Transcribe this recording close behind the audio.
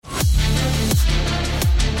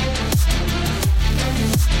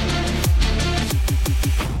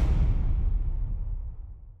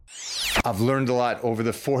I've learned a lot over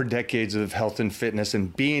the 4 decades of health and fitness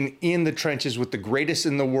and being in the trenches with the greatest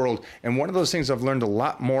in the world. And one of those things I've learned a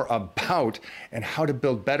lot more about and how to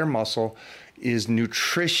build better muscle is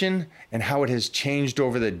nutrition and how it has changed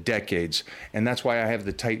over the decades. And that's why I have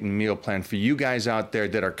the Titan meal plan for you guys out there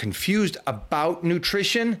that are confused about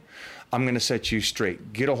nutrition. I'm going to set you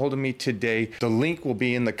straight. Get a hold of me today. The link will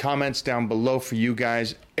be in the comments down below for you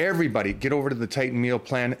guys. Everybody, get over to the Titan meal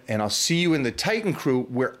plan, and I'll see you in the Titan crew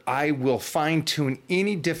where I will fine tune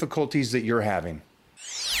any difficulties that you're having.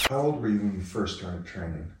 How old were you when you first started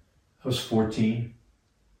training? I was 14.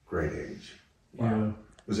 Great age. Wow. Yeah.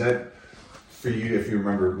 Was that, for you, if you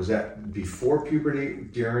remember, was that before puberty,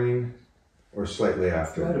 during, or slightly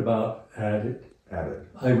after? Right about at it. At it.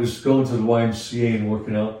 I was going to the YMCA and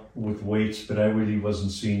working out with weights, but I really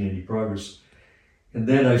wasn't seeing any progress. And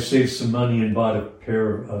then I saved some money and bought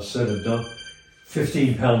a set of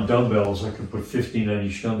 15-pound dumbbells. I could put 15 on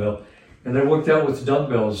each dumbbell. And I worked out with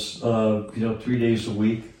dumbbells, 3 days a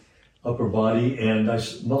week, upper body, and I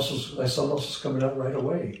saw muscles coming out right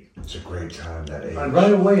away. It's a great time, that age. And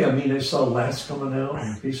right away, I saw lats coming out,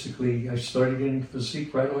 and basically I started getting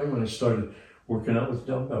physique right away when I started working out with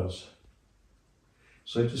dumbbells.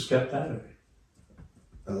 So I just kept at it.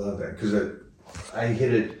 I love that, because I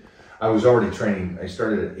hit it. I was already training. I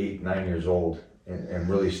started at 8, 9 years old and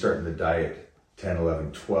really starting the diet 10,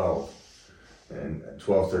 11, 12. And at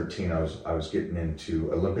 12, 13, I was getting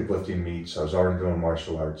into Olympic lifting meets. I was already doing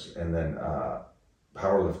martial arts and then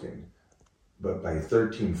powerlifting. But by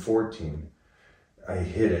 13, 14, I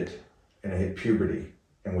hit it and I hit puberty.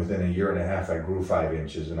 And within a year and a half, I grew 5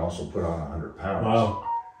 inches and also put on 100 pounds. Wow.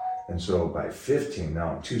 And so by 15,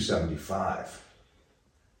 now I'm 275.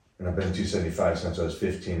 And I've been 275 since I was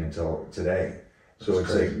 15 until today. So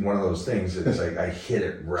it's crazy. Like one of those things that it's like I hit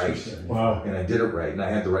it right. Wow. And I did it right. And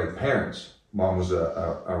I had the right parents. Mom was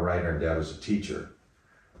a writer and dad was a teacher.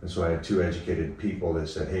 And so I had 2 educated people that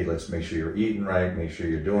said, hey, let's make sure you're eating right, make sure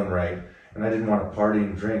you're doing right. And I didn't want to party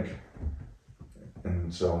and drink.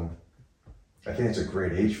 And so I think it's a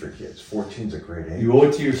great age for kids. 14 is a great age. You owe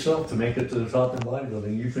it to yourself to make it to the top in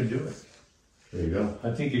bodybuilding. You can do it. There you go.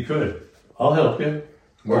 I think you could. I'll help you.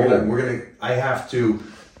 I have to,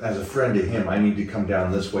 as a friend to him, I need to come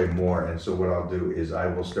down this way more. And so what I'll do is I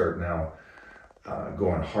will start now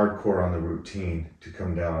going hardcore on the routine to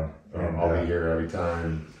come down. And I'll be here every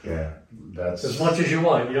time. Yeah. That's as much as you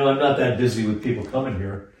want. I'm not that busy with people coming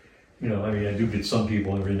here. I do get some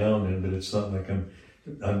people every now and then, but it's not like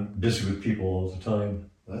I'm busy with people all the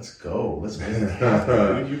time. Let's go. Let's make it happen.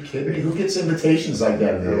 Are you kidding me? Who gets invitations like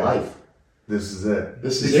that in their life? This is it.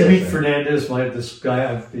 Did you meet Fernandez? This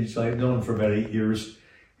guy, I've known him for about 8 years.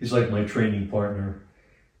 He's like my training partner,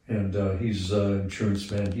 and he's an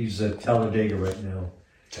insurance man. He's at Talladega right now.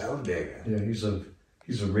 Talladega. Yeah, he's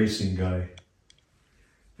a racing guy,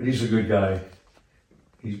 but he's a good guy.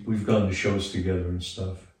 We've gone to shows together and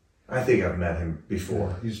stuff. I think I've met him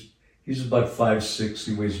before. Yeah, he's about 5'6".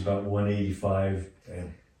 He weighs about 185.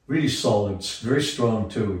 Damn. Really solid, very strong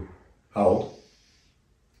too. How old?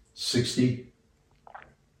 60.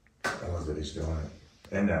 I love that he's doing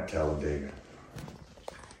it. And that Talladega.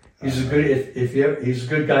 He's a good he's a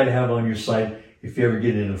good guy to have on your side if you ever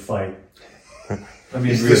get in a fight.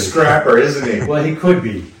 He's really the scrapper, isn't he? Well, he could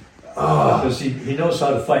be. Because he knows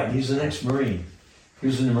how to fight. He's an ex-Marine. He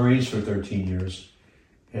was in the Marines for 13 years.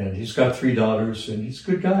 And he's got 3 daughters, and he's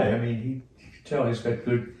a good guy. You can tell he's got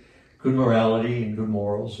good morality and good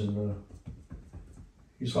morals, and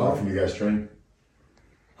he's How often do you guys train?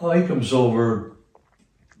 Oh, he comes over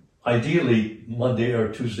ideally Monday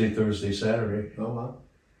or Tuesday, Thursday, Saturday. Oh, wow.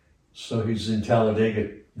 So he's in Talladega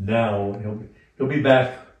now. He'll be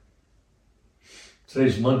back.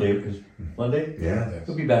 Today's Monday. Monday? Yeah.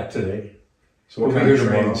 He'll be back today. So what kind of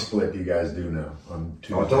training split do you guys do now on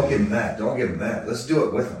Tuesday? Oh, don't give him that. Don't give him that. Let's do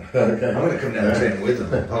it with him. Okay. I'm going to come down and train with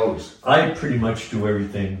him and pose. I pretty much do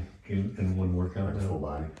everything in one workout now. Full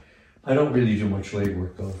body. I don't really do much leg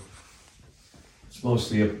work though. It's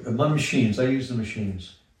mostly my machines. I use the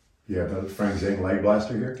machines. Yeah, does Frank Zane leg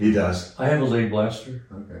blaster here? He does. I have a leg blaster.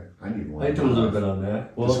 Okay, I need one. I do a little bit on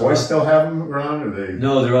that. Well, does Hoist still have them around, or they?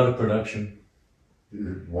 No, they're out of production.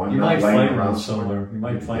 You might find one somewhere. You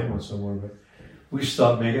might find one somewhere, but we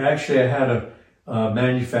stopped making. Actually, I had a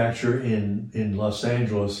manufacturer in Los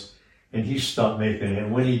Angeles, and he stopped making it.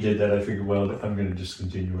 And when he did that, I figured, well, I'm going to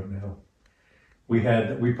discontinue it now.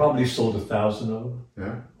 We probably sold 1,000 of them.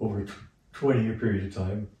 Yeah. Over a 20-year period of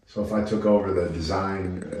time. So if I took over the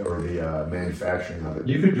design or the manufacturing of it,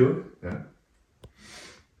 you could do it. Yeah.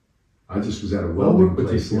 I just was at a welding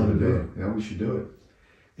place the other day. Do Yeah, we should do it.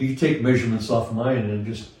 You can take measurements off mine and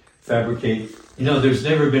just fabricate. There's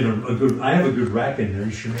never been a good. I have a good rack in there.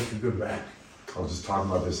 You should make a good rack. I was just talking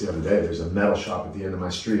about this the other day. There's a metal shop at the end of my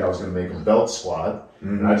street. I was going to make a belt squad,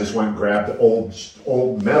 and I just went and grabbed the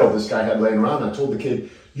old metal this guy had laying around. And I told the kid,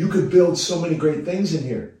 "You could build so many great things in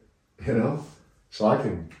here, So I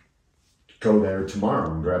can go there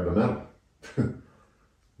tomorrow and grab the metal."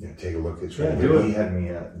 Yeah, take a look. It's Yeah, right do here. it. He had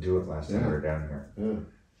me do it last time we were down here. Yeah.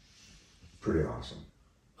 Pretty awesome.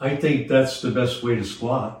 I think that's the best way to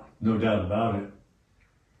squat, no doubt about it.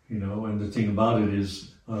 And the thing about it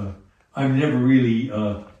is, I've never really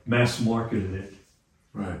mass marketed it.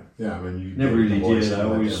 Right. Yeah. I mean, you Never really voice did. I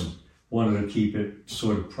like always him. wanted to keep it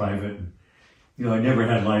sort of private. I never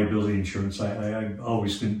had liability insurance. I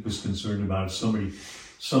always was concerned about it.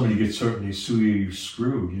 Somebody gets hurt and they sue you, you're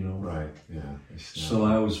screwed. Right. Yeah. So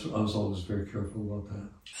I was always very careful about that.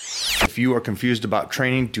 If you are confused about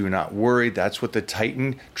training, do not worry. That's what the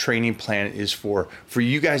Titan training plan is for. For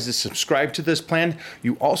you guys to subscribe to this plan,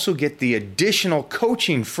 you also get the additional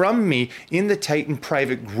coaching from me in the Titan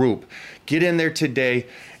private group. Get in there today,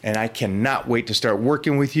 and I cannot wait to start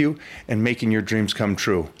working with you and making your dreams come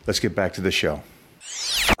true. Let's get back to the show.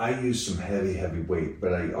 I use some heavy weight, but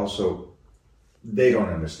they don't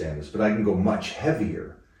understand this, but I can go much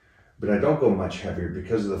heavier. But I don't go much heavier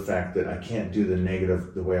because of the fact that I can't do the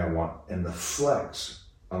negative the way I want and the flex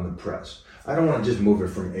on the press. I don't want to just move it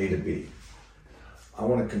from A to B. I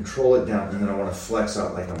want to control it down, and then I want to flex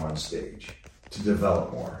out like I'm on stage to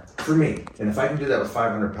develop more for me. And if I can do that with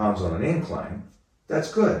 500 pounds on an incline,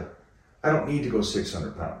 that's good. I don't need to go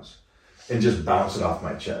 600 pounds and just bounce it off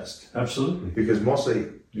my chest. Absolutely. Because mostly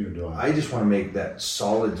do I just want to make that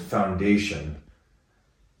solid foundation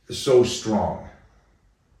so strong.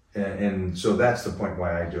 And so that's the point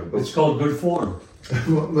why I do it. But It's called good form.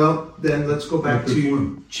 well, then let's go back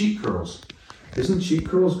to cheek curls. Isn't cheek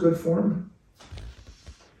curls good form?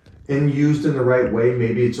 And used in the right way,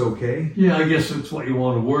 maybe it's okay. Yeah, I guess that's what you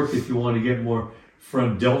want to work if you want to get more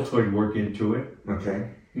front deltoid work into it. Okay.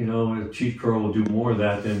 A cheek curl will do more of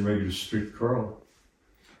that than regular strict curl.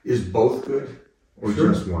 Is both good or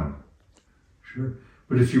Sure. just one? Sure.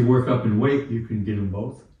 But if you work up in weight, you can get them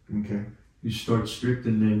both. Okay. You start strict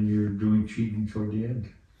and then you're doing cheating toward the end.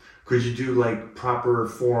 Could you do like proper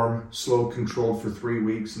form, slow controlled for 3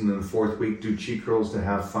 weeks, and then the 4th week do cheek curls to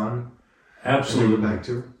have fun? Absolutely. And then go back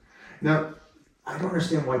to it? Now, I don't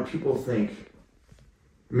understand why people think,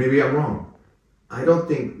 maybe I'm wrong. I don't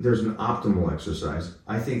think there's an optimal exercise.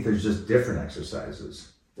 I think there's just different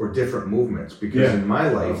exercises or different movements. Because in my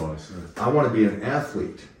life, I want to be an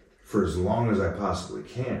athlete for as long as I possibly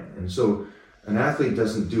can. And so an athlete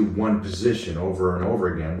doesn't do one position over and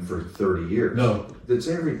over again for 30 years. No. It's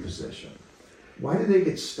every position. Why do they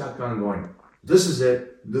get stuck on going, this is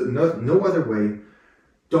it, no other way,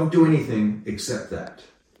 don't do anything except that?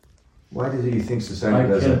 Why do you think society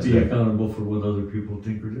does I that can't be today? accountable for what other people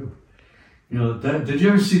think or do. Did you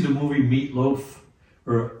ever see the movie Meatloaf?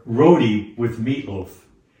 Or Roadie with Meatloaf?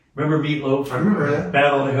 Remember Meatloaf? I remember that.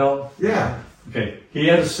 Battle of Hell? Yeah. Okay. He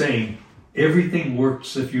had a saying, everything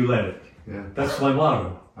works if you let it. Yeah. That's my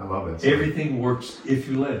motto. I love it. Everything works if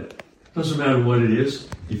you let it. Doesn't matter what it is.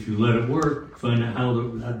 If you let it work, find out how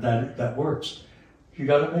that works. You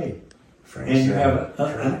got it made. And you have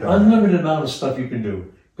an unlimited amount of stuff you can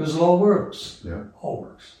do. Because it all works. Yeah. All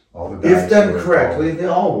works. All the If diets done work, correctly, they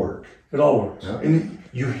all work. It all works. Yeah. And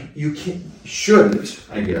you shouldn't,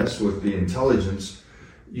 I guess, with the intelligence,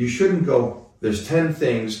 you shouldn't go, there's 10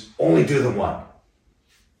 things, only do the one.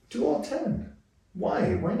 Do all 10.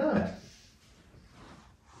 Why? Why not?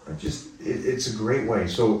 It's a great way.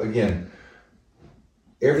 So again,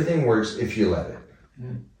 everything works if you let it.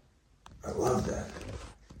 I love that.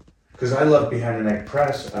 Because I love behind the neck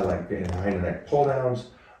press, I like behind the neck pull downs,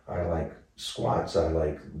 I like squats, I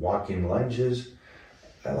like walking lunges.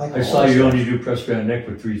 I saw you only do press behind neck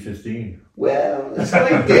for 315. Well, it's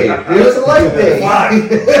leg day. It was a leg day.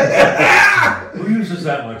 Who uses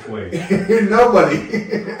that much weight? Nobody.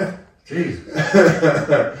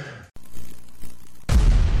 Jeez.